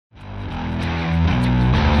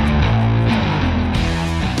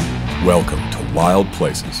Welcome to Wild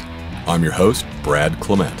Places. I'm your host, Brad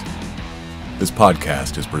Clement. This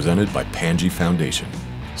podcast is presented by Panji Foundation,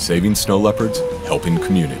 saving snow leopards, helping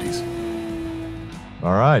communities.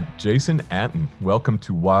 All right, Jason Antin, welcome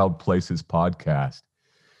to Wild Places podcast.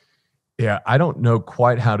 Yeah, I don't know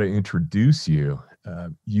quite how to introduce you.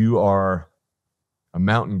 You are a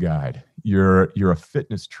mountain guide. You're a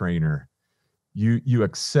fitness trainer. You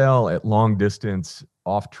excel at long distance,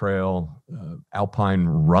 off trail, alpine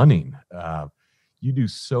running. You do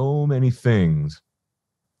so many things,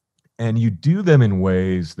 and you do them in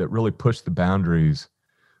ways that really push the boundaries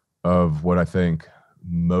of what I think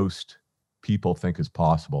most people think is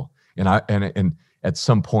possible. And at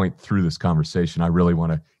some point through this conversation, I really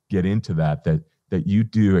want to get into that you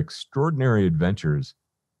do extraordinary adventures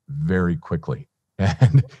very quickly.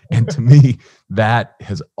 And to me, that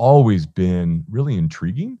has always been really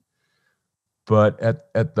intriguing. But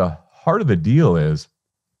at the heart of the deal is,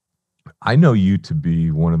 I know you to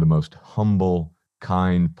be one of the most humble,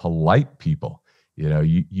 kind, polite people. You know,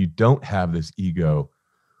 you don't have this ego,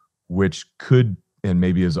 which could and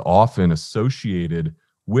maybe is often associated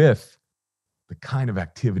with the kind of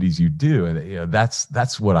activities you do. And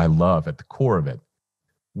that's what I love at the core of it.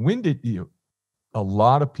 When did a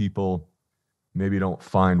lot of people maybe don't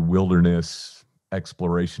find wilderness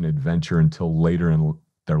exploration adventure until later in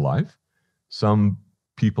their life. Some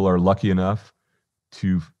people are lucky enough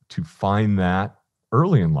to find that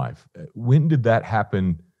early in life. When did that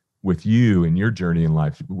happen with you in your journey in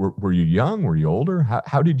life? Were you young? Were you older?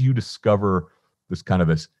 How did you discover this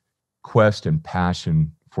quest and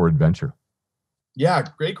passion for adventure? Yeah,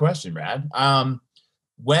 great question, Brad.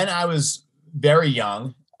 When I was very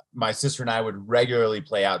young, my sister and I would regularly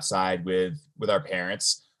play outside with our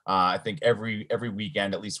parents. I think every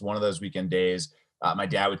weekend, at least one of those weekend days, my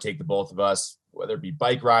dad would take the both of us, whether it be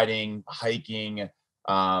bike riding, hiking,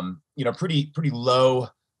 pretty low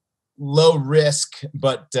risk,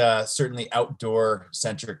 but certainly outdoor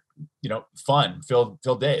centric, fun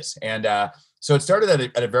filled days. And so it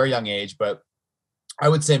started at a very young age, but I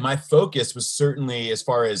would say my focus was certainly, as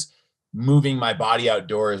far as moving my body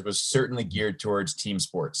outdoors, was certainly geared towards team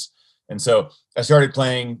sports. And so I started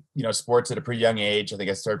playing, sports at a pretty young age. I think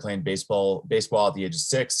I started playing baseball at the age of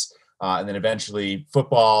 6, and then eventually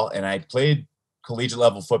football. And I played collegiate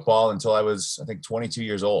level football until I was, I think, 22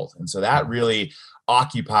 years old. And so that really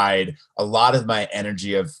occupied a lot of my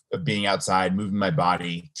energy of being outside, moving my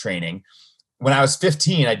body, training. When I was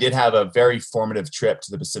 15, I did have a very formative trip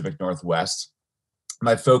to the Pacific Northwest.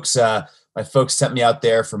 My folks sent me out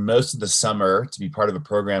there for most of the summer to be part of a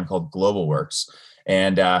program called Global Works.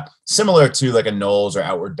 And similar to like a NOLS or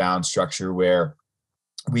Outward Bound structure, where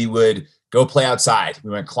we would go play outside. We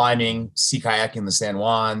went climbing, sea kayaking in the San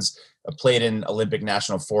Juans, played in Olympic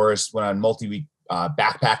National Forest, went on multi-week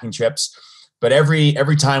backpacking trips. But every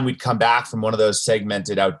time we'd come back from one of those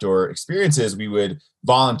segmented outdoor experiences, we would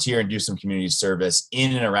volunteer and do some community service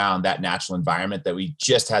in and around that natural environment that we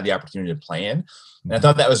just had the opportunity to play in. And I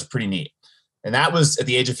thought that was pretty neat. And that was at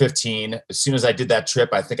the age of 15. As soon as I did that trip,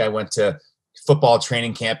 I think I went to football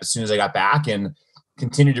training camp as soon as I got back, and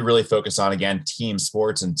continued to really focus on, again, team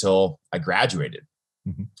sports until I graduated.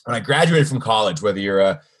 Mm-hmm. When I graduated from college, whether you're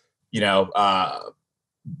a, D3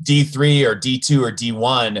 or D2 or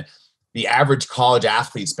D1, the average college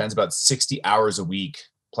athlete spends about 60 hours a week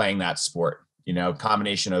playing that sport.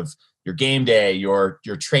 Combination of your game day, your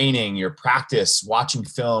training, your practice, watching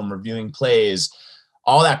film, reviewing plays,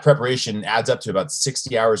 all that preparation adds up to about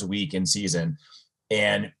 60 hours a week in season.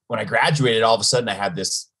 And when I graduated, all of a sudden I had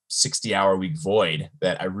this 60-hour week void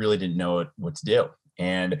that I really didn't know what to do.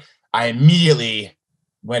 And I immediately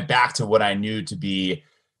went back to what I knew to be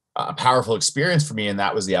a powerful experience for me, and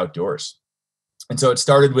that was the outdoors. And so it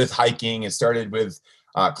started with hiking. It started with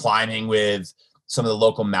climbing with some of the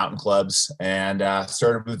local mountain clubs, and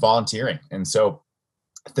started with volunteering. And so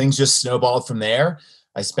things just snowballed from there.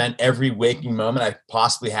 I spent every waking moment I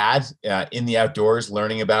possibly had in the outdoors,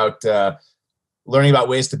 learning about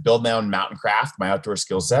ways to build my own mountain craft, my outdoor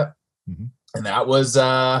skill set. Mm-hmm. And that was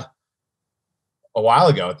a while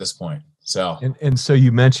ago at this point. So, and so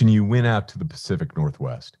you mentioned you went out to the Pacific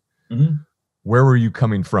Northwest. Mm-hmm. Where were you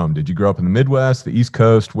coming from? Did you grow up in the Midwest, the East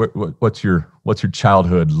Coast? What's your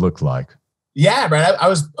childhood look like? Yeah, Brad, I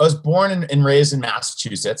was born and raised in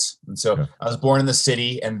Massachusetts. And so okay. I was born in the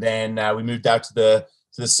city, and then we moved out to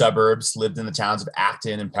the suburbs, lived in the towns of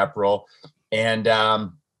Acton and Pepperell. And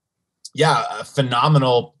a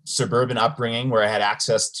phenomenal suburban upbringing where I had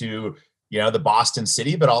access to, the Boston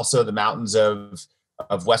city, but also the mountains of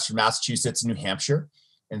Western Massachusetts and New Hampshire.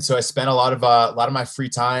 And so I spent a lot of my free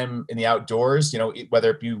time in the outdoors,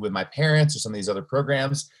 whether it be with my parents or some of these other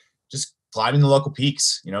programs, just climbing the local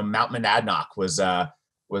peaks. Mount Monadnock was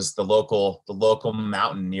the local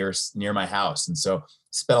mountain near my house. And so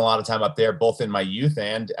spent a lot of time up there, both in my youth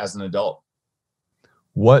and as an adult.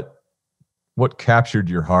 What captured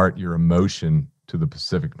your heart, your emotion to the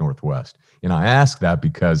Pacific Northwest? And I ask that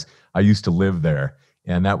because I used to live there,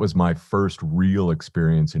 and that was my first real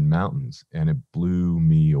experience in mountains, and it blew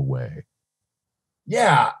me away.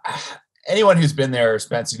 Yeah. Anyone who's been there or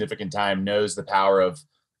spent significant time knows the power of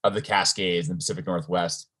the Cascades in the Pacific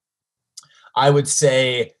Northwest. I would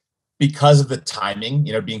say because of the timing,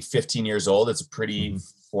 being 15 years old, it's a pretty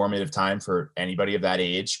formative time for anybody of that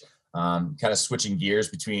age. Kind of switching gears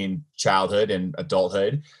between childhood and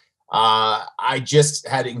adulthood. I just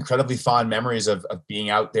had incredibly fond memories of being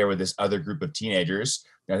out there with this other group of teenagers.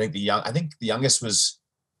 I think the youngest was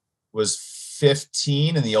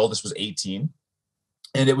 15 and the oldest was 18.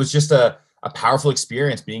 And it was just a powerful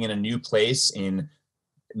experience being in a new place, in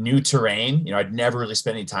new terrain. I'd never really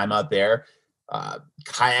spent any time out there.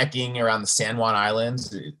 Kayaking around the San Juan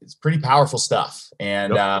Islands, it's pretty powerful stuff.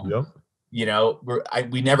 And,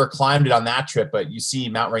 we never climbed it on that trip, but you see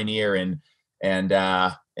Mount Rainier and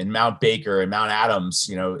Mount Baker and Mount Adams,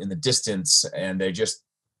 in the distance, and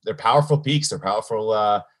they're powerful peaks. They're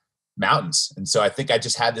powerful mountains. And so I think I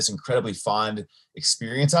just had this incredibly fond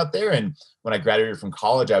experience out there. And when I graduated from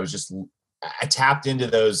college, I tapped into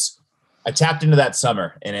that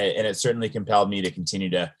summer, and it certainly compelled me to continue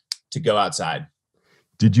to go outside.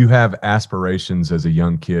 Did you have aspirations as a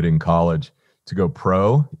young kid in college to go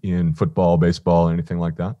pro in football, baseball, anything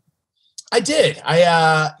like that? I did.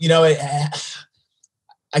 I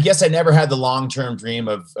guess I never had the long-term dream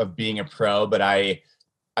of being a pro, but I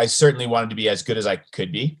certainly wanted to be as good as I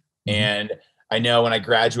could be. And I know when I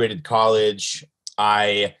graduated college,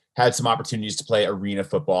 I had some opportunities to play arena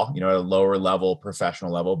football, at a lower level,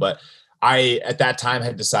 professional level. But I, at that time,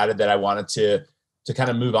 had decided that I wanted to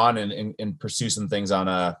kind of move on and pursue some things on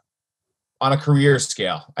a career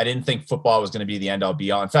scale. I didn't think football was going to be the end all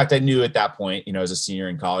be all. In fact, I knew at that point, as a senior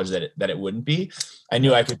in college that it wouldn't be. I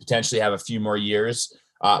knew I could potentially have a few more years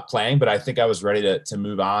playing, but I think I was ready to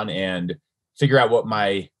move on and figure out what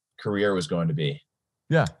my career was going to be.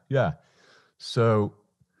 Yeah. So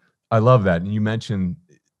I love that. And you mentioned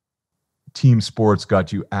team sports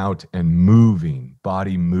got you out and moving,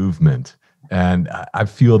 body movement. And I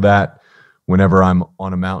feel that whenever I'm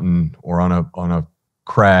on a mountain or on a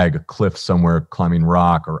crag, a cliff somewhere, climbing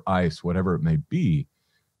rock or ice, whatever it may be,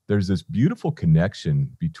 there's this beautiful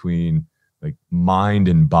connection between like mind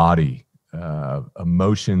and body,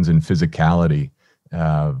 emotions and physicality,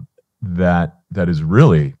 that is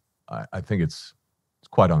really, I think it's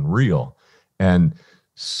quite unreal. And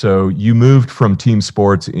so you moved from team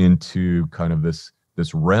sports into kind of this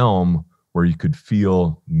realm where you could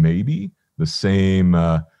feel maybe the same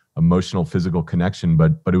emotional, physical connection,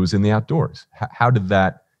 but it was in the outdoors. How did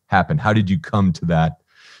that happen? How did you come to that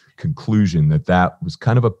conclusion that was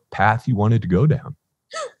kind of a path you wanted to go down?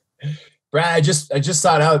 Brad, I just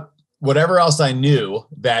sought out whatever else I knew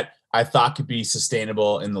that I thought could be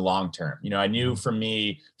sustainable in the long term. I knew for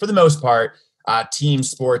me, for the most part, team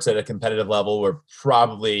sports at a competitive level were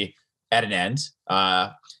probably at an end.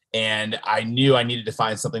 And I knew I needed to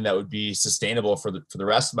find something that would be sustainable for the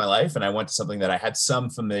rest of my life. And I went to something that I had some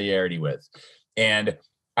familiarity with. And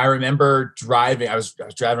I remember driving, I was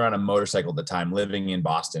driving around a motorcycle at the time, living in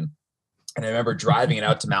Boston. And I remember driving it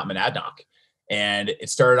out to Mount Monadnock. And it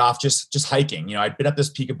started off just hiking. I'd been up this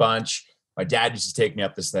peak a bunch. My dad used to take me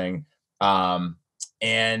up this thing.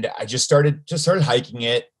 And I just started hiking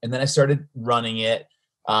it. And then I started running it.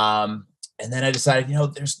 And then I decided,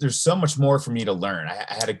 there's so much more for me to learn. I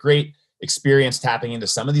had a great experience tapping into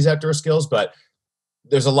some of these outdoor skills, but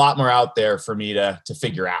there's a lot more out there for me to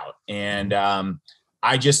figure out. And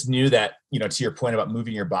I just knew that, to your point about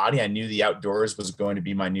moving your body, I knew the outdoors was going to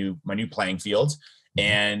be my new playing field.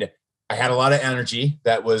 And I had a lot of energy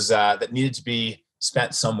that was that needed to be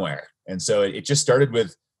spent somewhere. And so it just started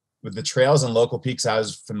with the trails and local peaks I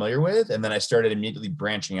was familiar with. And then I started immediately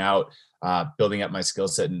branching out, building up my skill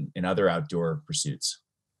set in other outdoor pursuits.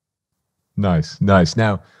 Nice.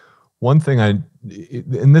 Now, one thing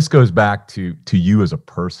and this goes back to you as a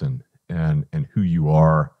person and who you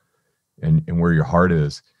are and where your heart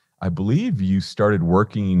is. I believe you started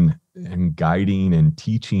working and guiding and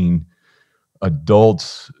teaching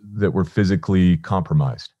adults that were physically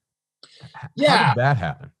compromised. Yeah. How did that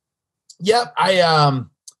happen? Yep. I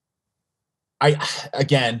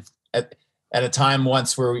again, at a time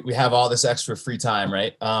once where we have all this extra free time,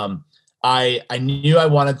 right? I knew I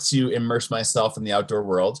wanted to immerse myself in the outdoor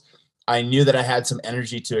world. I knew that I had some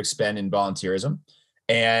energy to expend in volunteerism,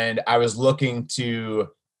 and I was looking to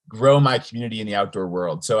grow my community in the outdoor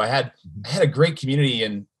world. So I had a great community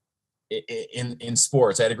in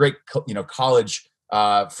sports. I had a great, college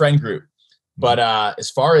friend group. But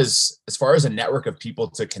as far as a network of people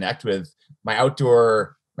to connect with, my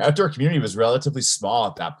outdoor community was relatively small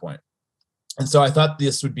at that point. And so I thought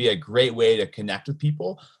this would be a great way to connect with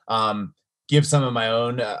people, give some of my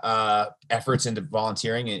own efforts into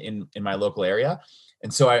volunteering in my local area.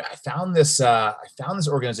 And so I found this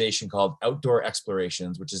organization called Outdoor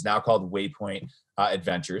Explorations, which is now called Waypoint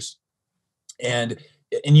Adventures. And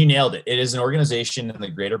you nailed it. It is an organization in the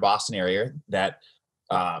greater Boston area that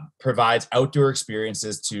provides outdoor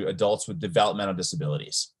experiences to adults with developmental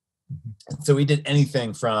disabilities. And so we did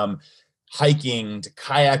anything from hiking to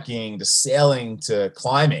kayaking to sailing to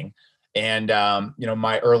climbing. And,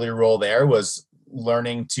 my earlier role there was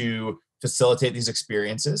learning to facilitate these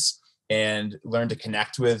experiences and learn to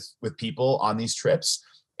connect with people on these trips.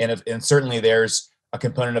 And certainly there's a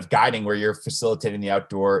component of guiding where you're facilitating the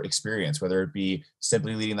outdoor experience, whether it be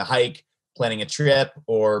simply leading the hike, planning a trip,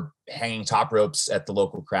 or hanging top ropes at the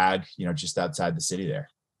local crag, just outside the city there.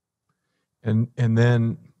 And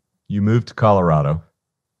then you moved to Colorado.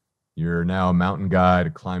 You're now a mountain guide, a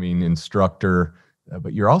climbing instructor,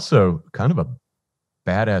 but you're also kind of a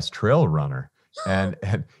badass trail runner. And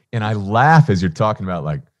I laugh as you're talking about,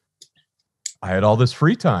 like, I had all this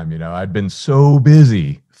free time. I'd been so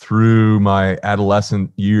busy through my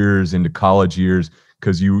adolescent years into college years,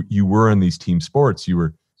 because you were in these team sports. You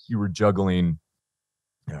were juggling,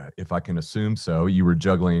 if I can assume so, you were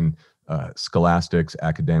juggling scholastics,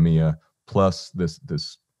 academia, plus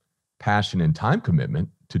this passion and time commitment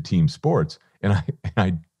to team sports. And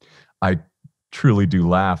I truly do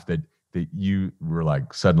laugh that you were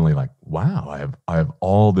like suddenly like, wow, I have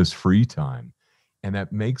all this free time. And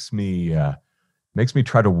that makes me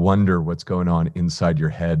try to wonder what's going on inside your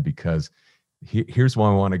head, because here's what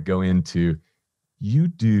I want to go into. You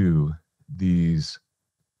do these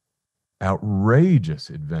outrageous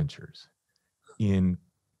adventures in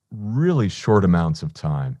really short amounts of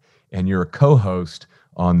time. And you're a co-host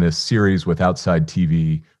on this series with Outside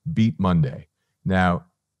TV, Beat Monday. Now,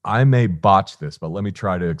 I may botch this, but let me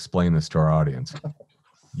try to explain this to our audience.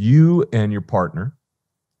 You and your partner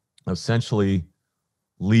essentially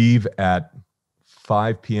leave at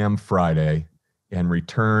 5 p.m. Friday and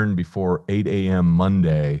return before 8 a.m.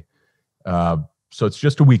 Monday. So it's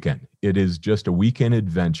just a weekend. It is just a weekend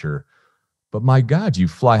adventure. But my God, you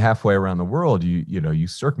fly halfway around the world. You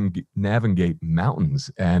circumnavigate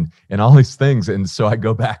mountains and all these things. And so I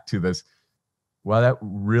go back to this. Wow, that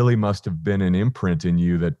really must have been an imprint in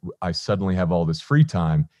you, that I suddenly have all this free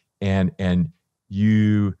time. And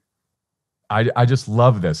I just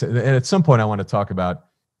love this. And at some point I want to talk about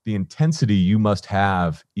the intensity you must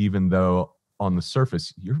have, even though on the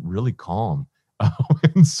surface you're really calm.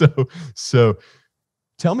 And so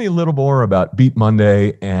tell me a little more about Beat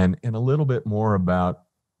Monday and a little bit more about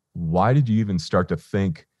why did you even start to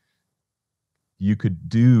think you could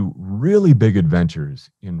do really big adventures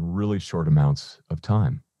in really short amounts of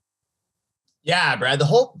time? Yeah, Brad, the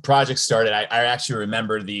whole project started. I actually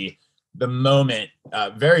remember the moment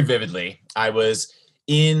very vividly. I was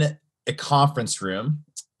in a conference room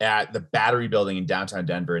at the Battery Building in downtown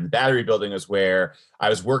Denver. And the Battery Building was where I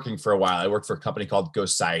was working for a while. I worked for a company called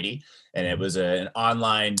Society, and it was an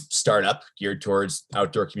online startup geared towards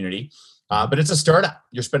outdoor community. But it's a startup.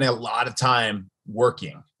 You're spending a lot of time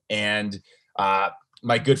working. And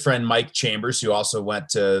my good friend, Mike Chambers, who also went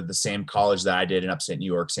to the same college that I did in upstate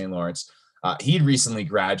New York, St. Lawrence, he'd recently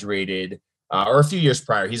graduated, or a few years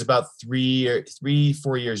prior. He's about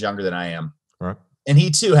 4 years younger than I am. Right. And he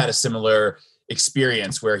too had a similar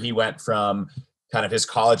experience where he went from kind of his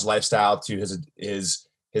college lifestyle to his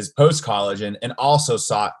post-college and also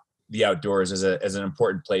sought the outdoors as an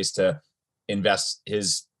important place to invest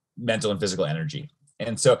his mental and physical energy.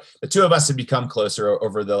 And so the two of us had become closer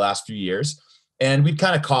over the last few years, and we'd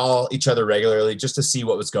kind of call each other regularly just to see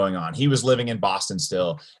what was going on. He was living in Boston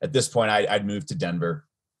still. At this point, I'd moved to Denver,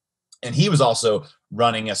 and he was also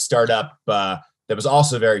running a startup that was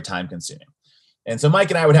also very time consuming. And so Mike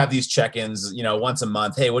and I would have these check-ins, once a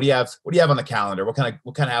month. Hey, what do you have on the calendar? What kind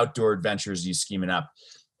of outdoor adventures are you scheming up?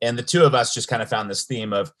 And the two of us just kind of found this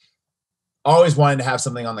theme of always wanting to have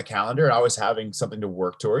something on the calendar and always having something to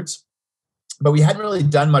work towards. But we hadn't really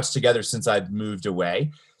done much together since I'd moved away.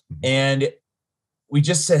 And we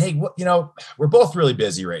just said, hey, we're both really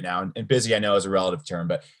busy right now. And busy, I know, is a relative term,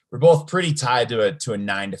 but we're both pretty tied to a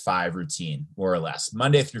 9-to-5 routine, more or less.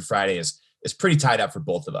 Monday through Friday is pretty tied up for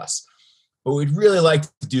both of us. But we'd really like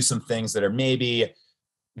to do some things that are maybe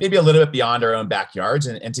a little bit beyond our own backyards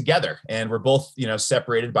and together. And we're both,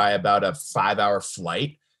 separated by about a 5-hour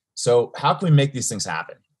flight. So how can we make these things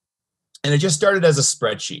happen? And it just started as a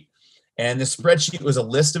spreadsheet. And the spreadsheet was a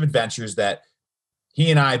list of adventures that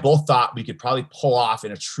he and I both thought we could probably pull off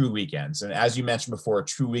in a true weekend. And as you mentioned before, a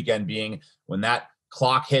true weekend being when that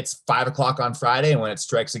clock hits 5 o'clock on Friday and when it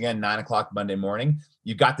strikes again 9 o'clock Monday morning,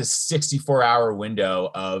 you've got this 64-hour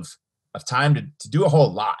window of time to do a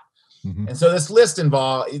whole lot. Mm-hmm. And so this list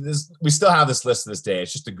we still have this list to this day.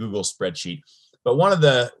 It's just a Google spreadsheet. But one of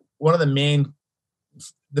the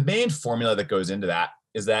main formula that goes into that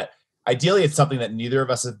is that ideally it's something that neither of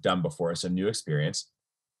us have done before. It's a new experience,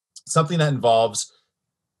 something that involves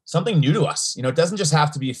something new to us. It doesn't just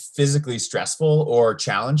have to be physically stressful or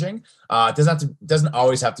challenging. It doesn't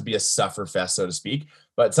always have to be a suffer fest, so to speak,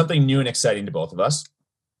 but something new and exciting to both of us.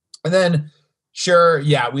 And then sure,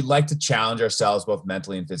 yeah, we'd like to challenge ourselves both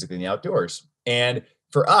mentally and physically in the outdoors. And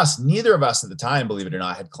for us, neither of us at the time, believe it or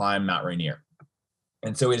not, had climbed Mount Rainier.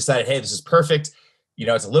 And so we decided, hey, this is perfect.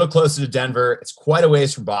 It's a little closer to Denver. It's quite a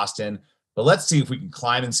ways from Boston, but let's see if we can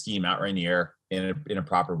climb and ski Mount Rainier in a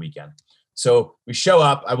proper weekend. So we show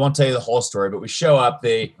up. I won't tell you the whole story, but we show up.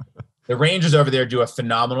 The rangers over there do a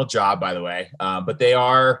phenomenal job, by the way. But they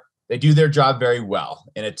do their job very well.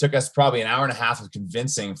 And it took us probably an hour and a half of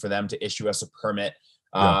convincing for them to issue us a permit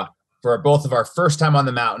for both of our first time on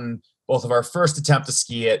the mountain, both of our first attempt to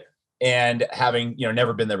ski it, and having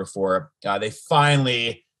never been there before. They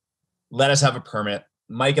finally let us have a permit.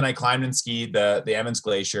 Mike and I climbed and skied the Emmons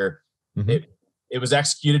Glacier. Mm-hmm. It was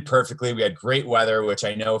executed perfectly. We had great weather, which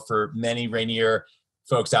I know for many Rainier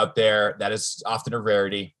folks out there, that is often a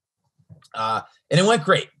rarity. And it went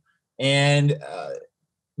great. And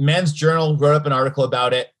Men's Journal wrote up an article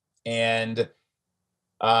about it. And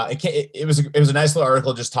it was a nice little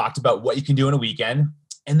article, just talked about what you can do in a weekend.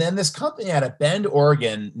 And then this company out of Bend,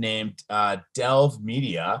 Oregon named Delve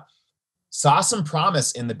Media saw some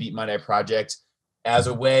promise in the Beat Monday project as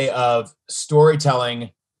a way of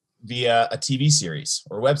storytelling via a TV series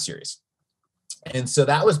or web series. And so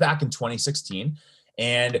that was back in 2016.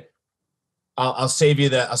 And I'll save you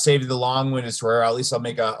the long-winded story, or at least I'll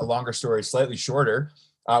make a longer story slightly shorter.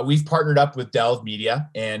 We've partnered up with Delve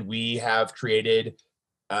Media, and we have created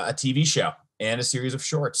a TV show and a series of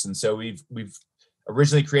shorts. And so we've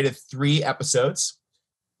originally created 3 episodes.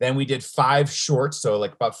 Then we did 5 shorts, so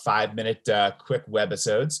like about 5-minute quick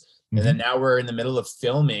webisodes. Mm-hmm. And then now we're in the middle of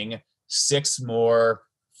filming 6 more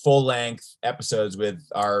full-length episodes with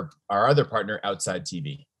our other partner, Outside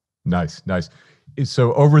TV. Nice.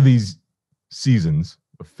 So over these seasons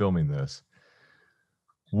of filming this,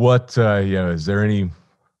 what is there any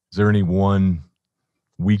one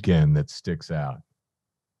weekend that sticks out?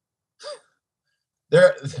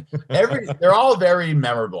 They're all very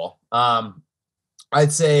memorable.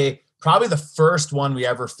 I'd say probably the first one we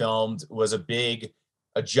ever filmed was a big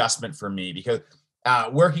adjustment for me because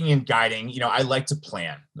working in guiding, I like to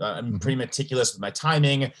plan. I'm pretty meticulous with my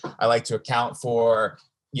timing. I like to account for,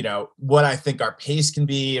 what I think our pace can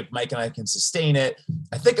be, if Mike and I can sustain it.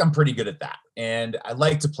 I think I'm pretty good at that. And I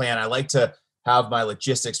like to plan. I like to have my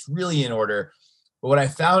logistics really in order. But what I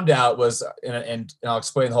found out was, and I'll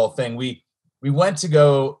explain the whole thing, we went to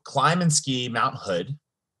go climb and ski Mount Hood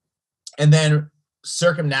and then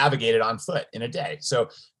circumnavigate it on foot in a day. So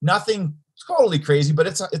nothing totally crazy, but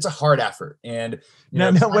it's a hard effort. And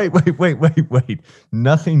wait.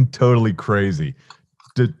 Nothing totally crazy.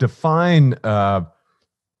 Define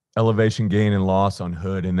elevation gain and loss on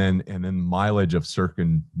Hood, and then mileage of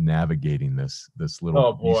circumnavigating this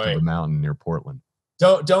little east of the mountain near Portland.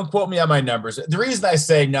 Don't quote me on my numbers. The reason I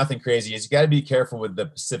say nothing crazy is you got to be careful with the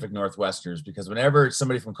Pacific Northwesterners, because whenever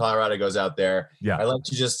somebody from Colorado goes out there, I like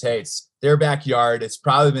to just, hey, it's their backyard. It's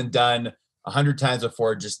probably been done 100 times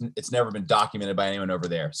before. Just it's never been documented by anyone over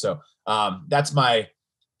there. So that's my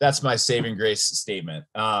saving grace statement.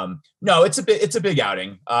 No, it's a big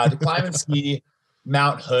outing. To climb and ski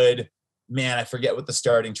Mount Hood, man, I forget what the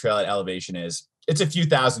starting trail at elevation is. It's a few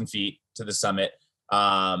thousand feet to the summit.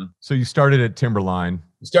 So you started at Timberline.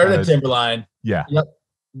 At Timberline. Yeah. Yep.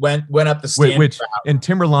 Went up the standard route. And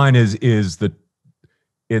Timberline is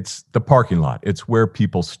it's the parking lot. It's where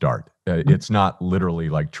people start. It's not literally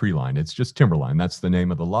like tree line. It's just Timberline. That's the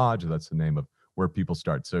name of the lodge. That's the name of where people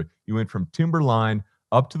start. So you went from Timberline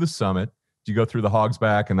up to the summit. Did you go through the Hogs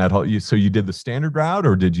Back and that whole? So you did the standard route,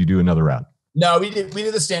 or did you do another route? No, we did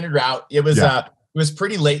the standard route. It was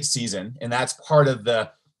pretty late season, and that's part of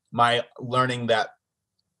my learning that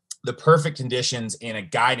the perfect conditions in a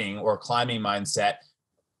guiding or climbing mindset,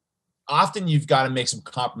 often you've got to make some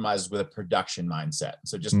compromises with a production mindset.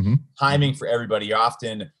 So just timing for everybody.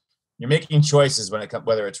 You're making choices when it comes,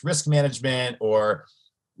 whether it's risk management or,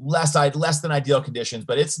 less than ideal conditions,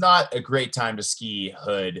 but it's not a great time to ski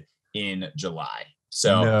Hood in July.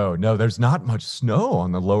 So no, there's not much snow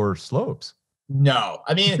on the lower slopes. no,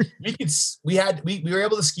 I mean, we were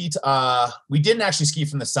able to ski we didn't actually ski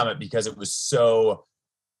from the summit because it was so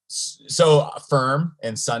firm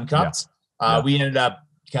and sun cupped. We ended up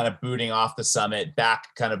kind of booting off the summit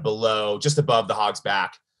back kind of below, just above the Hog's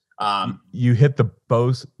Back. You hit the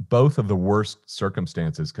both of the worst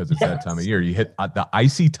circumstances because it's that time of year. You hit the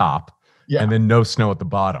icy top and then no snow at the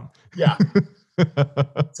bottom. Yeah.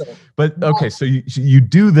 But okay, so you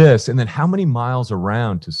do this, and then how many miles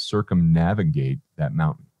around to circumnavigate that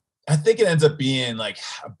mountain? I think it ends up being like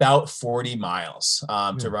about 40 miles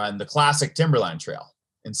to run the classic Timberline Trail.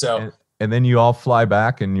 And so, and then you all fly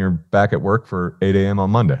back, and you're back at work for 8 a.m. on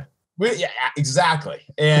Monday. Yeah, exactly.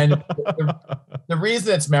 And the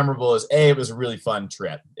reason it's memorable is it was a really fun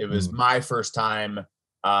trip. It was my first time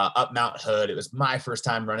up Mount Hood. It was my first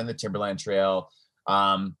time running the Timberline Trail.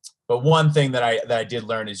 But one thing that I did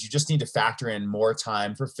learn is you just need to factor in more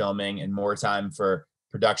time for filming and more time for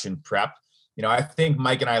production prep. You know, I think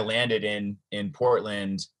Mike and I landed in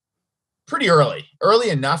Portland pretty early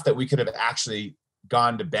enough that we could have actually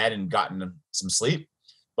gone to bed and gotten some sleep.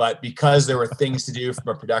 But because there were things to do from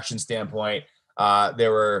a production standpoint,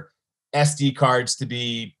 there were SD cards to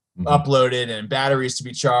be uploaded and batteries to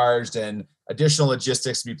be charged and additional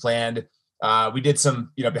logistics to be planned. We did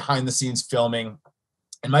some, behind the scenes filming,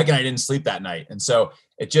 and Mike and I didn't sleep that night. And so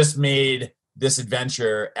it just made this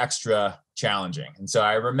adventure extra challenging. And so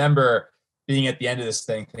I remember being at the end of this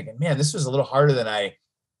thing thinking, man, this was a little harder than I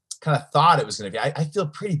kind of thought it was going to be. I feel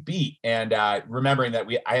pretty beat. And remembering that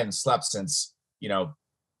I hadn't slept since,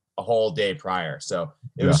 a whole day prior. So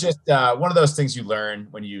it was just one of those things you learn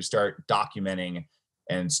when you start documenting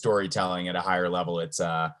and storytelling at a higher level. It's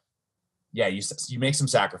you make some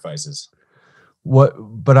sacrifices.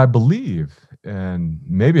 But I believe, and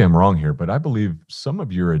maybe I'm wrong here, but I believe some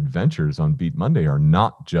of your adventures on Beat Monday are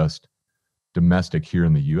not just domestic here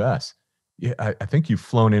in the US. Yeah, I think you've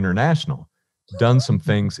flown international, done some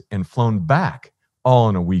things, and flown back all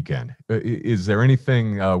in a weekend. Is there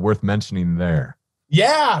anything worth mentioning there?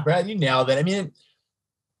 Yeah, Brad, you nailed it. I mean,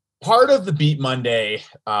 part of the Beat Monday,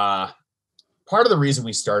 part of the reason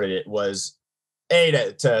we started it was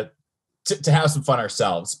to have some fun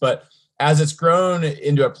ourselves, but as it's grown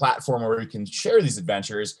into a platform where we can share these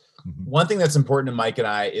adventures, one thing that's important to Mike and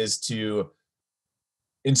I is to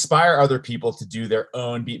inspire other people to do their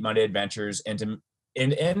own Beat Monday adventures and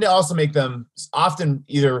to also make them often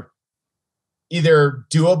either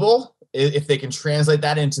doable if they can translate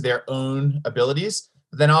that into their own abilities,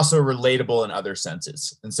 but then also relatable in other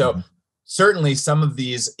senses. And so certainly some of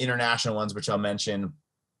these international ones, which I'll mention,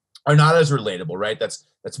 are not as relatable, right? That's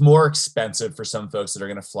more expensive for some folks that are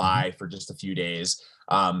going to fly for just a few days.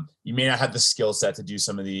 You may not have the skill set to do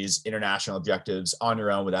some of these international objectives on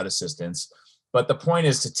your own without assistance. But the point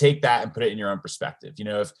is to take that and put it in your own perspective.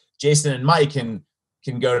 If Jason and Mike can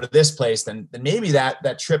go to this place, then maybe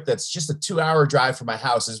that trip that's just a 2-hour drive from my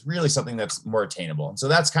house is really something that's more attainable. And so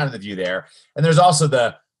that's kind of the view there. And there's also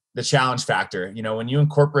the challenge factor. When you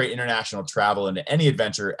incorporate international travel into any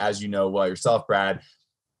adventure, as you know well yourself, Brad,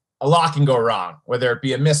 a lot can go wrong, whether it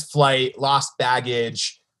be a missed flight, lost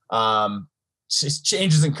baggage,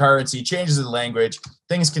 changes in currency, changes in language.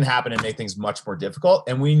 Things can happen and make things much more difficult.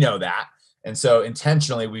 And we know that. And so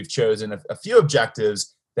intentionally, we've chosen a few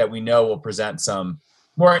objectives that we know will present some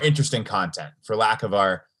more interesting content for lack of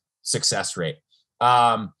our success rate.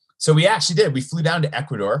 So we actually did. We flew down to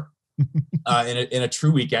Ecuador in a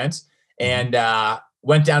true weekend and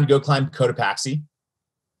went down to go climb Cotopaxi.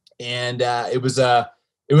 And it was a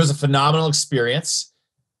phenomenal experience.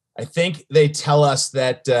 I think they tell us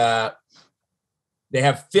that they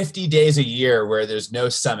have 50 days a year where there's no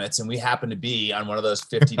summits, and we happen to be on one of those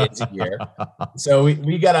 50 days a year. So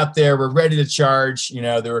we got up there, we're ready to charge.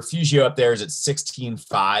 The refugio up there is at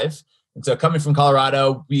 16.5. And so coming from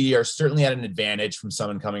Colorado, we are certainly at an advantage from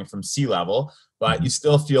someone coming from sea level, but you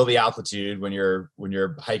still feel the altitude when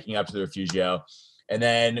you're hiking up to the refugio. And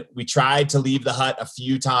then we tried to leave the hut a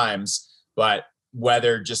few times, but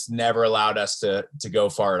weather just never allowed us to go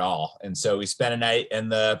far at all. And so we spent a night in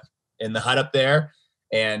the hut up there,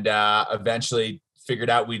 and eventually figured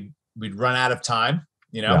out we'd run out of time,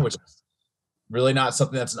 which is really not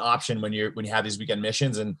something that's an option when you have these weekend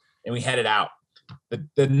missions, and we headed out.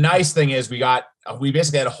 The nice thing is we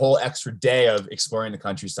basically had a whole extra day of exploring the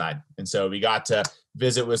countryside. And so we got to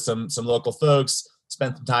visit with some local folks,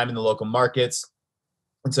 spent some time in the local markets.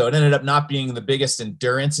 And so it ended up not being the biggest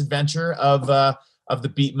endurance adventure of the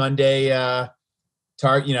Beat Monday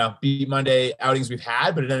Beat Monday outings we've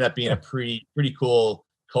had, but it ended up being a pretty cool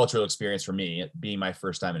cultural experience for me, it being my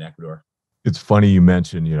first time in Ecuador. It's funny you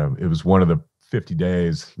mentioned, it was one of the 50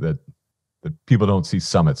 days that people don't see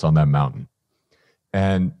summits on that mountain.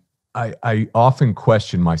 And I often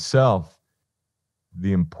question myself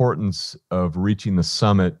the importance of reaching the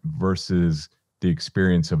summit versus the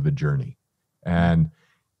experience of the journey. And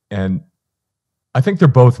I think they're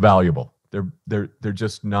both valuable. They're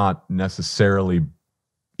just not necessarily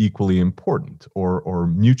equally important or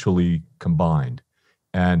mutually combined.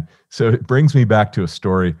 And so it brings me back to a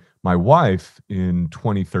story. My wife in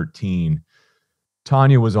 2013,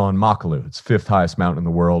 Tanya was on Makalu. It's fifth highest mountain in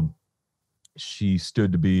the world. She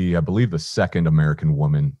stood to be, I believe, the second American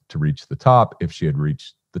woman to reach the top if she had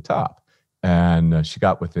reached the top. And she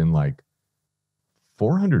got within like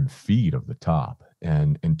 400 feet of the top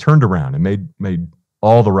and turned around and made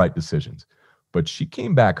all the right decisions. But she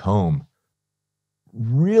came back home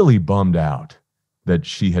really bummed out that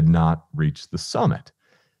she had not reached the summit.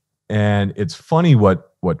 And it's funny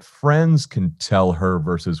what friends can tell her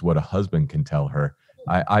versus what a husband can tell her.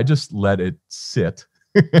 I just let it sit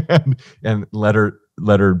and let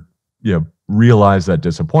her realize that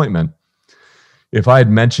disappointment. If I had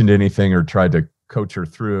mentioned anything or tried to coach her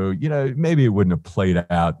through, maybe it wouldn't have played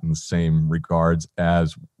out in the same regards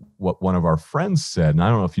as what one of our friends said. And I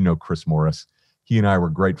don't know if you know Chris Morris. He and I were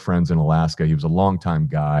great friends in Alaska. He was a longtime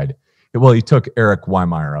guide. Well, he took Eric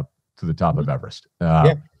Weimeyer up to the top of Everest.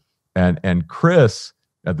 And Chris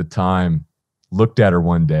at the time looked at her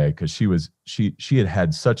one day because she had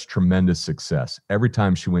had such tremendous success. Every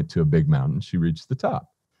time she went to a big mountain, she reached the top.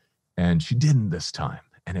 And she didn't this time.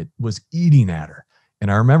 And it was eating at her.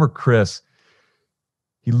 And I remember Chris,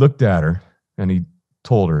 he looked at her and he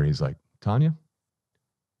told her, he's like, Tanya,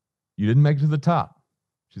 you didn't make it to the top.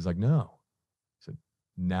 She's like, no. He said,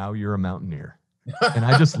 now you're a mountaineer. And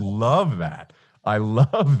I just love that. I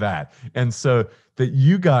love that. And so that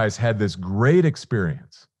you guys had this great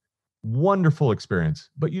experience, wonderful experience,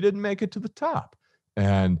 but you didn't make it to the top.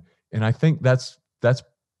 And I think that's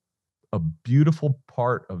a beautiful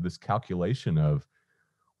part of this calculation of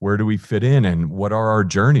where do we fit in and what are our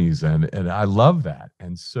journeys? And I love that.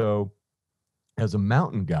 And so as a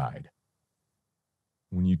mountain guide,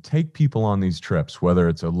 when you take people on these trips, whether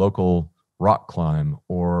it's a local rock climb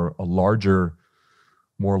or a larger,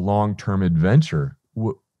 more long-term adventure,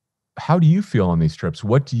 how do you feel on these trips?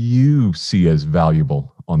 What do you see as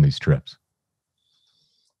valuable on these trips?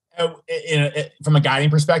 From a guiding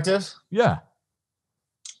perspective? Yeah.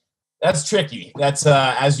 That's tricky. That's,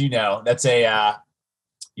 as you know, that's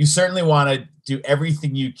you certainly want to do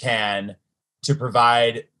everything you can to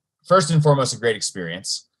provide, first and foremost, a great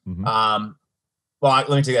experience. Mm-hmm. Well, let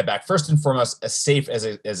me take that back. First and foremost, as safe as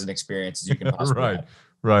an experience as you can possibly have.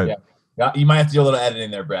 Right. Yeah. You might have to do a little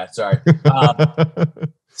editing there, Brad. Sorry.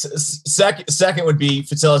 Second would be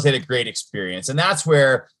facilitate a great experience. And that's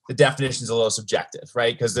where the definition is a little subjective,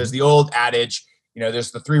 right? Because there's the old adage,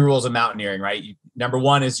 there's the 3 rules of mountaineering, right? Number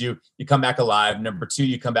 1 is you come back alive. Number 2,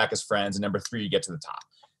 you come back as friends. And number 3, you get to the top.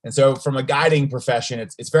 And so from a guiding profession,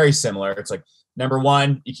 it's very similar. It's like, number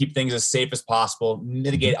 1, you keep things as safe as possible,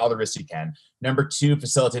 mitigate all the risks you can. Number 2,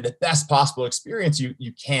 facilitate the best possible experience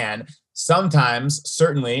you can. Sometimes,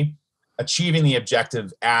 certainly, achieving the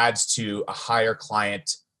objective adds to a higher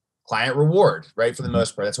client reward, right? For the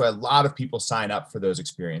most part. That's why a lot of people sign up for those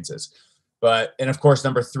experiences. And of course,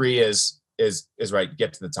 number 3 is right,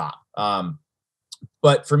 get to the top.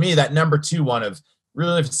 But for me, that number 2 one of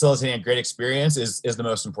really facilitating a great experience is the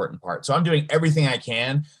most important part. So I'm doing everything I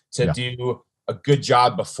can to do a good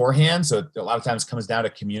job beforehand. So a lot of times it comes down to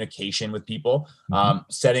communication with people,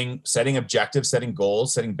 setting objectives, setting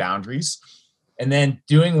goals, setting boundaries, and then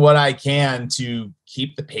doing what I can to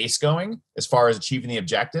keep the pace going as far as achieving the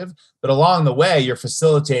objective. But along the way, you're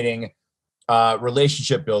facilitating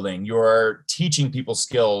relationship building, you're teaching people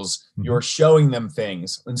skills, you're showing them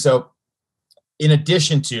things. And so in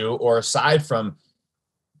addition to, or aside from,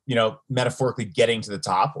 metaphorically getting to the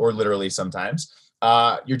top, or literally sometimes,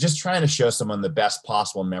 you're just trying to show someone the best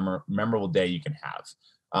possible memorable day you can have.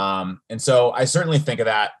 And so I certainly think of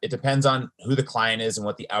that. It depends on who the client is and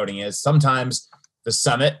what the outing is. Sometimes the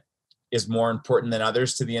summit is more important than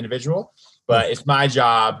others to the individual, but it's my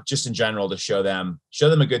job just in general to show them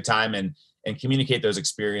a good time and communicate those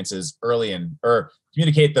experiences early or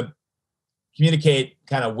communicate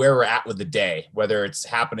kind of where we're at with the day, whether it's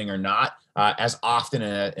happening or not, as often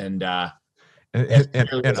and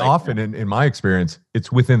often in my experience,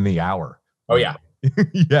 it's within the hour. Oh yeah.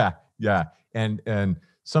 Yeah. And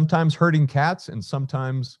sometimes herding cats and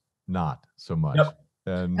sometimes not so much. Yep.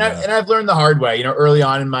 And I've learned the hard way, early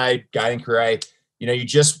on in my guiding career,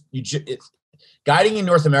 guiding in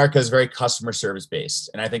North America is very customer service based,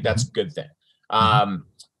 and I think that's a good thing.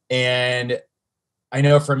 And I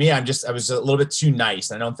know for me, I was a little bit too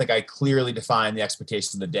nice. I don't think I clearly defined the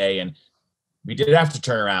expectations of the day, and we did have to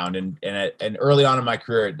turn around. And early on in my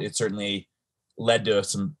career, it certainly led to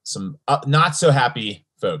some not so happy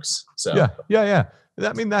folks. So yeah.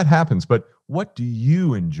 I mean, that happens. But what do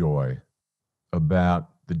you enjoy about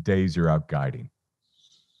the days you're out guiding?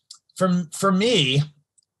 For me,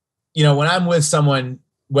 you know, when I'm with someone,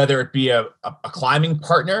 whether it be a climbing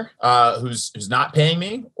partner who's not paying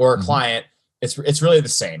me or a client, it's really the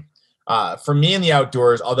same. For me in the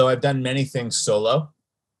outdoors, although I've done many things solo,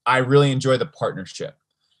 I really enjoy the partnership,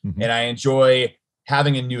 and I enjoy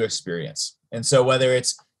having a new experience. And so whether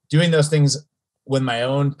it's doing those things with my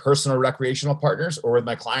own personal recreational partners or with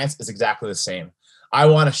my clients, it's exactly the same. I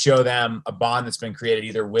want to show them a bond that's been created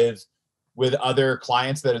either with other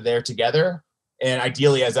clients that are there together, and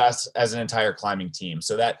ideally as us as an entire climbing team.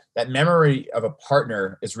 So that memory of a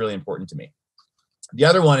partner is really important to me. The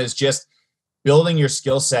other one is just building your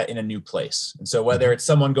skill set in a new place. And so whether it's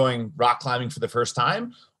someone going rock climbing for the first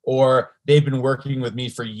time, or they've been working with me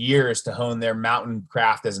for years to hone their mountain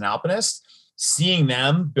craft as an alpinist, seeing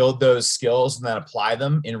them build those skills and then apply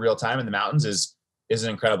them in real time in the mountains is an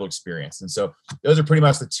incredible experience. And so those are pretty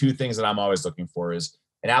much the two things that I'm always looking for, is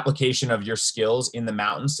an application of your skills in the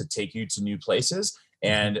mountains to take you to new places,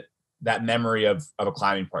 and that memory of a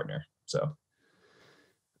climbing partner. So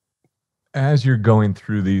as you're going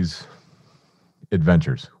through these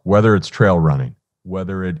adventures, whether it's trail running,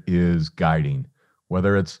 whether it is guiding,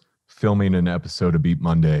 whether it's filming an episode of Beat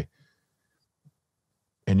Monday,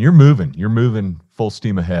 and you're moving full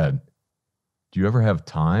steam ahead, do you ever have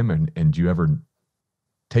time and do you ever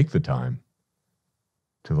take the time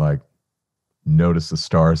to like notice the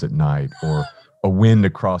stars at night, or a wind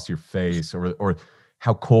across your face, or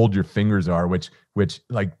how cold your fingers are, which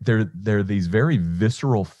like they're these very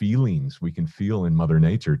visceral feelings we can feel in Mother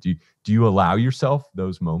Nature. Do you allow yourself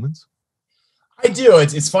those moments? I do.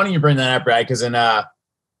 It's funny you bring that up, Brad, because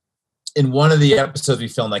in one of the episodes we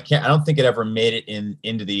filmed, I don't think it ever made it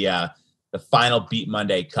into the final Beat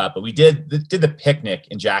Monday cut, but we did the picnic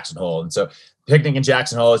in Jackson Hole. And so picnic in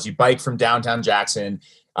Jackson Hole is you bike from downtown Jackson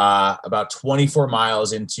about 24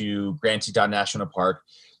 miles into Grand Teton National Park.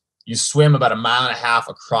 You swim about 1.5 miles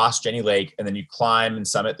across Jenny Lake, and then you climb and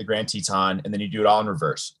summit the Grand Teton, and then you do it all in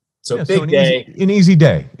reverse. So yeah, big day. An easy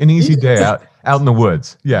day out in the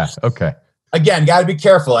woods. Yeah. Okay. Again, got to be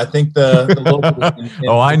careful. I think the locals.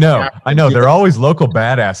 I know. There are always local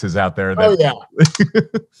badasses out there.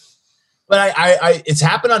 But it's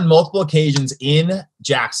happened on multiple occasions in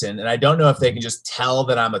Jackson, and I don't know if they can just tell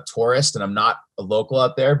that I'm a tourist and I'm not a local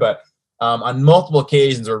out there. But on multiple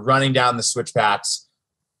occasions, we're running down the switchbacks,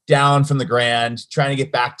 down from the Grand, trying to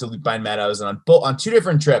get back to Lupine Meadows, and on two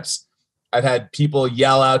different trips, I've had people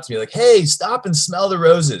yell out to me like, "Hey, stop and smell the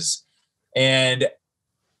roses," and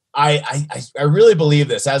I really believe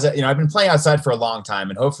this. I've been playing outside for a long time,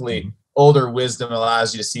 and hopefully older wisdom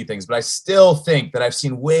allows you to see things, but I still think that I've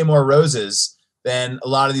seen way more roses than a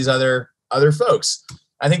lot of these other folks.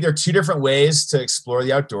 I think there are two different ways to explore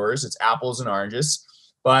the outdoors. It's apples and oranges,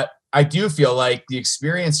 but I do feel like the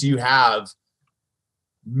experience you have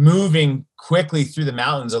moving quickly through the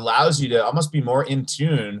mountains allows you to almost be more in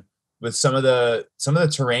tune with some of the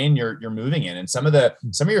terrain you're moving in, and some of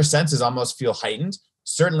your senses almost feel heightened.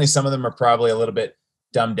 Certainly some of them are probably a little bit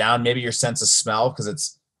dumbed down. Maybe your sense of smell, because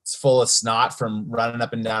it's full of snot from running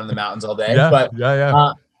up and down the mountains all day.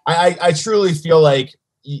 I truly feel like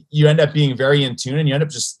you end up being very in tune, and you end up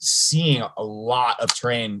just seeing a lot of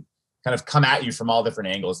terrain kind of come at you from all different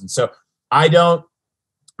angles. And so I'll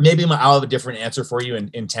have a different answer for you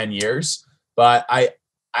in 10 years, but I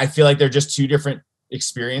feel like they're just two different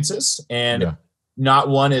experiences, and not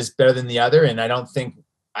one is better than the other. And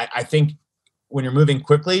I think when you're moving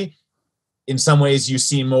quickly, in some ways you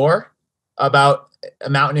see more about a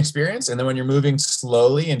mountain experience. And then when you're moving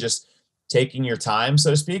slowly and just taking your time,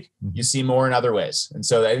 so to speak, you see more in other ways. And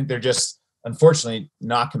so I think they're just, unfortunately,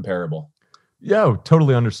 not comparable. Yeah,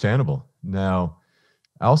 totally understandable. Now,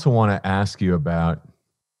 I also want to ask you about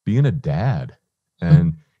being a dad,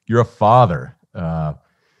 and you're a father.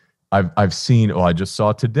 I've seen, I just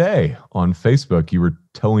saw today on Facebook, you were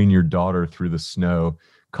towing your daughter through the snow.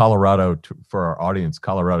 Colorado, for our audience,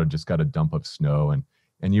 Colorado just got a dump of snow,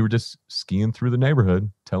 and you were just skiing through the neighborhood,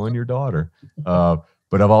 towing your daughter.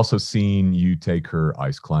 But I've also seen you take her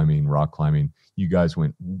ice climbing, rock climbing. You guys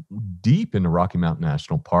went deep into Rocky Mountain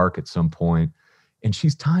National Park at some point, and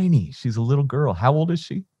she's tiny. She's a little girl. How old is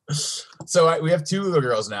she? So we have two little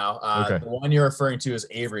girls now. Okay. The one you're referring to is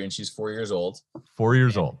Avery, and she's 4 years old. 4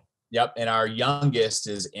 years old. Yep. And our youngest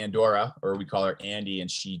is Andorra, or we call her Andy, and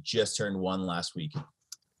she just turned 1 last week.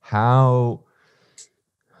 How,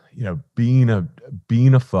 being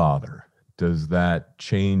a father, does that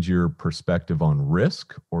change your perspective on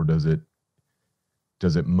risk, or does it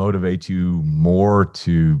motivate you more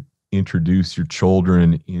to introduce your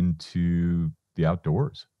children into the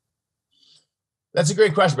outdoors? That's a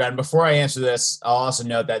great question, Brad. And before I answer this, I'll also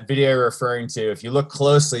note that video you're referring to, if you look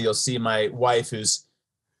closely, you'll see my wife, who's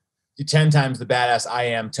 10 times the badass I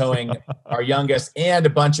am, towing our youngest and a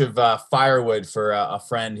bunch of firewood for a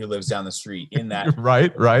friend who lives down the street in that.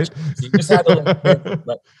 Right. So you just had to look careful,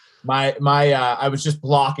 but I was just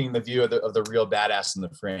blocking the view of the real badass in the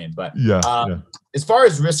frame. But as far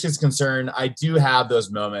as risk is concerned, I do have those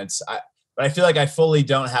moments. But I feel like I fully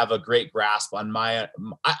don't have a great grasp on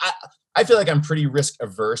I feel like I'm pretty risk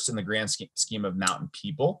averse in the grand scheme of mountain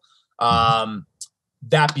people.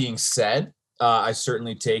 That being said, I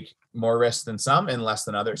certainly take more risks than some and less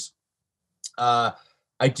than others. I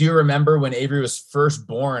do remember when Avery was first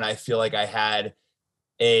born, I feel like I had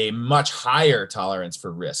a much higher tolerance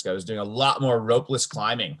for risk. I was doing a lot more ropeless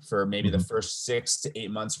climbing for maybe the first 6 to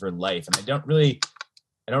 8 months of her life. And I don't really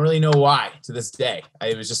know why to this day.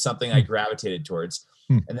 It was just something I gravitated towards.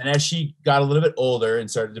 And then as she got a little bit older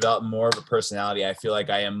and started to develop more of a personality, I feel like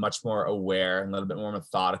I am much more aware and a little bit more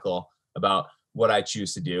methodical about what I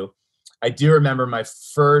choose to do. I do remember my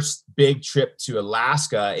first big trip to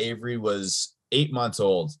Alaska. Avery was 8 months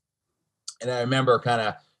old. And I remember kind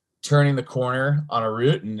of turning the corner on a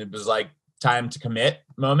route, and it was like time to commit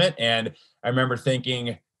moment. And I remember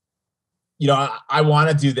thinking, I want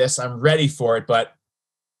to do this. I'm ready for it. But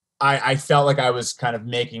I felt like I was kind of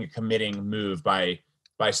making a committing move by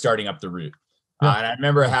starting up the route. And I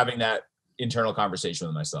remember having that internal conversation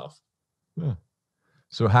with myself. Yeah.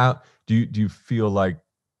 So how do you feel like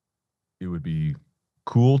it would be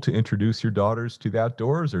cool to introduce your daughters to the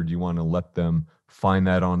outdoors, or do you want to let them find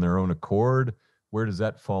that on their own accord? Where does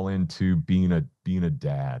that fall into being a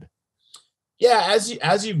dad? Yeah,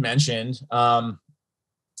 as you've mentioned,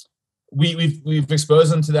 we've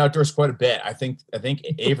exposed them to the outdoors quite a bit. I think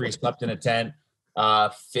Avery slept in a tent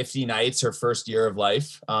 50 nights her first year of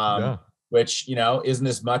life, which isn't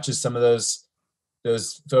as much as some of those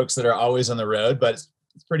folks that are always on the road, but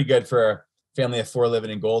it's pretty good for a family of 4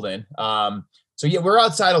 living in Golden. So yeah, we're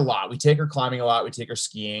outside a lot. We take her climbing a lot. We take her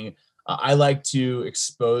skiing. I like to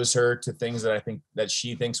expose her to things that I think that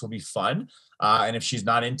she thinks will be fun. And if she's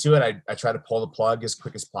not into it, I try to pull the plug as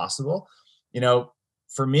quick as possible.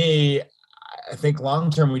 For me, I think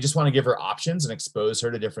long-term, we just want to give her options and expose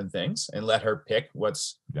her to different things and let her pick what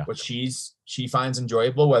she finds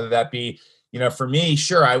enjoyable, whether that be, for me,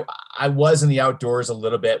 sure. I was in the outdoors a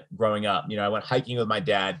little bit growing up. I went hiking with my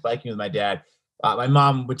dad, biking with my dad. My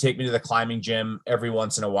mom would take me to the climbing gym every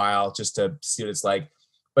once in a while just to see what it's like.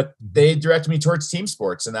 But they directed me towards team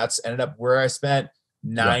sports, and that's ended up where I spent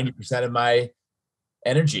 90% of my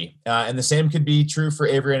energy. And the same could be true for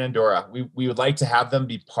Avery and Andorra. We would like to have them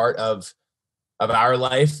be part of our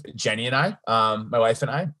life, Jenny and I, my wife and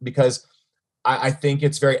I, because I think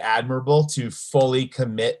it's very admirable to fully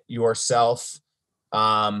commit yourself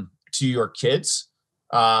to your kids.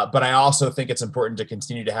 But I also think it's important to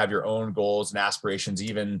continue to have your own goals and aspirations,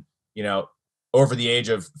 even, over the age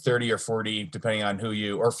of 30 or 40, depending on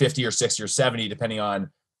or 50 or 60 or 70, depending on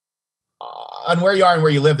where you are and where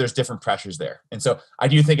you live. There's different pressures there. And so I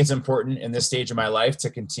do think it's important in this stage of my life to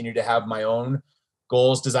continue to have my own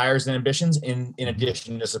goals, desires, and ambitions in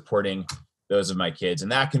addition to supporting those of my kids. And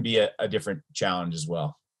that can be a different challenge as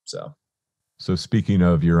well. So speaking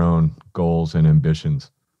of your own goals and ambitions,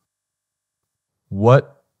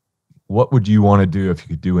 what would you want to do if you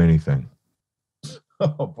could do anything?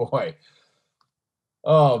 Oh boy.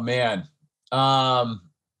 Oh man.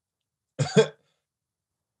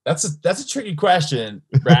 That's a tricky question,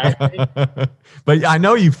 Brad. But I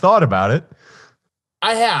know you've thought about it.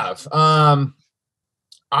 I have.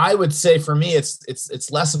 I would say for me,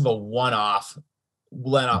 it's less of a one-off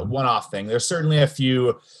thing. There's certainly a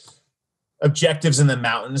few objectives in the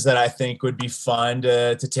mountains that I think would be fun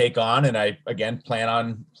to take on, and I again plan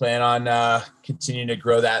on continuing to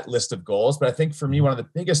grow that list of goals. But I think for me, one of the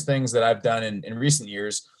biggest things that I've done in recent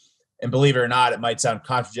years, and believe it or not, it might sound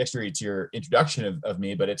contradictory to your introduction of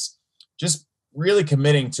me, but it's just really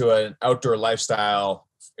committing to an outdoor lifestyle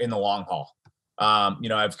in the long haul.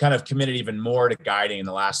 I've kind of committed even more to guiding in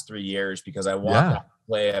the last 3 years because I want that to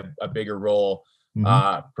play a bigger role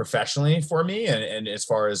professionally for me, and as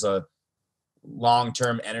far as a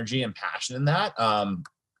long-term energy and passion in that.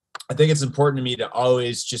 I think it's important to me to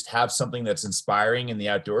always just have something that's inspiring in the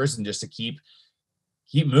outdoors and just to keep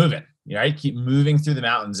moving. right? Keep moving through the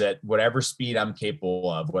mountains at whatever speed I'm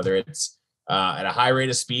capable of, whether it's at a high rate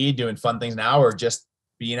of speed, doing fun things now, or just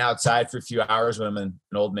being outside for a few hours when I'm an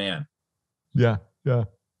old man. Yeah. Yeah.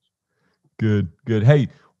 Good. Hey,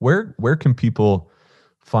 where can people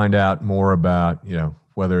find out more about,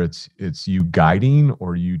 whether it's you guiding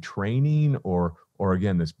or you training or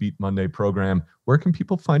again, this Beat Monday program? Where can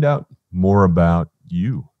people find out more about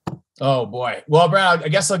you? Oh boy. Well, Brad, I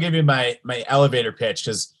guess I'll give you my elevator pitch,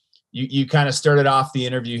 because you kind of started off the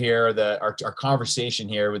interview here, our conversation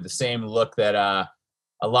here, with the same look that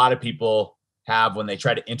a lot of people have when they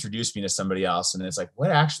try to introduce me to somebody else, and it's like,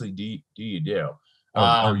 what actually do you do?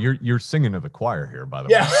 You're singing to the choir here, by the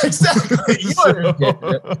way. Yeah, exactly. You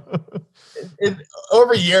understand.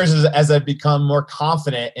 Over years, as I've become more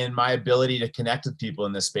confident in my ability to connect with people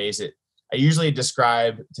in this space, I usually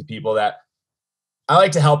describe to people that I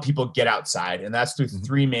like to help people get outside, and that's through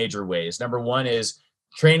three major ways. Number one is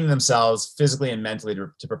training themselves physically and mentally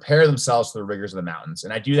to prepare themselves for the rigors of the mountains.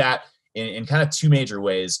 And I do that in kind of two major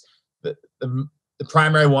ways. The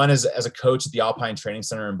primary one is as a coach at the Alpine Training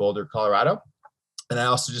Center in Boulder, Colorado. And I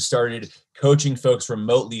also just started coaching folks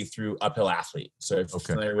remotely through Uphill Athlete. So if you're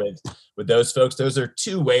familiar with those folks, those are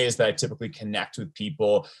two ways that I typically connect with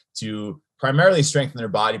people to primarily strengthen their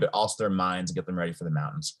body, but also their minds and get them ready for the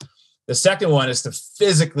mountains. The second one is to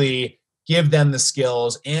physically give them the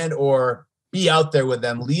skills and or be out there with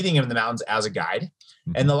them, leading them in the mountains as a guide.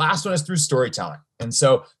 And the last one is through storytelling. And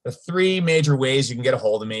so the three major ways you can get a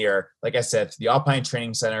hold of me are, like I said, the Alpine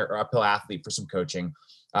Training Center or Uphill Athlete for some coaching.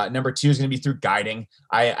 Number two is going to be through guiding.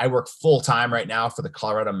 I work full-time right now for the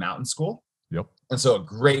Colorado Mountain School. Yep. And so a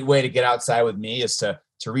great way to get outside with me is to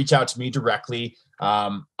reach out to me directly.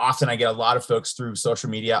 Often I get a lot of folks through social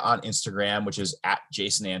media on Instagram, which is at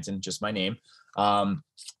Jason Antin, just my name.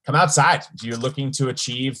 Come outside. If you're looking to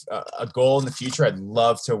achieve a goal in the future, I'd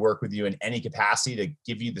love to work with you in any capacity to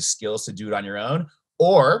give you the skills to do it on your own,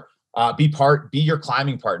 or be your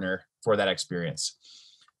climbing partner for that experience.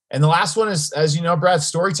 And the last one is, as you know, Brad,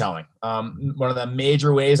 storytelling. One of the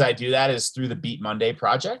major ways I do that is through the Beat Monday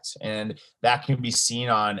project, and that can be seen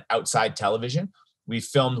on Outside Television. We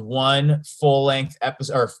filmed one full-length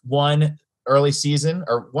episode, or one season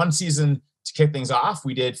to kick things off.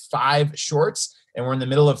 We did 5 shorts, and we're in the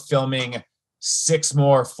middle of filming 6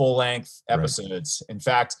 more full-length episodes. Right. In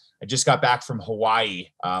fact, I just got back from Hawaii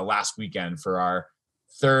last weekend for our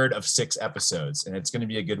 3rd of 6 episodes, and it's going to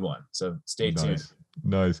be a good one. So stay tuned.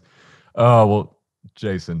 Nice. Oh, well,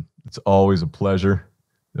 Jason, it's always a pleasure.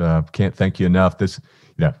 Can't thank you enough.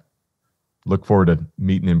 Look forward to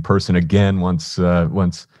meeting in person again once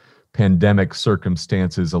pandemic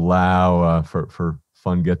circumstances allow for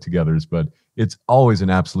fun get-togethers. But it's always an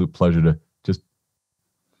absolute pleasure to just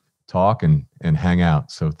talk and hang out.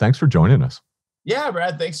 So thanks for joining us. Yeah,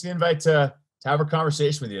 Brad, thanks for the invite to have a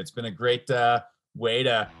conversation with you. It's been a great way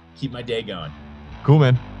to keep my day going. Cool,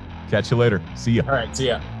 man. Catch you later. See ya. All right. See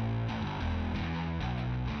ya.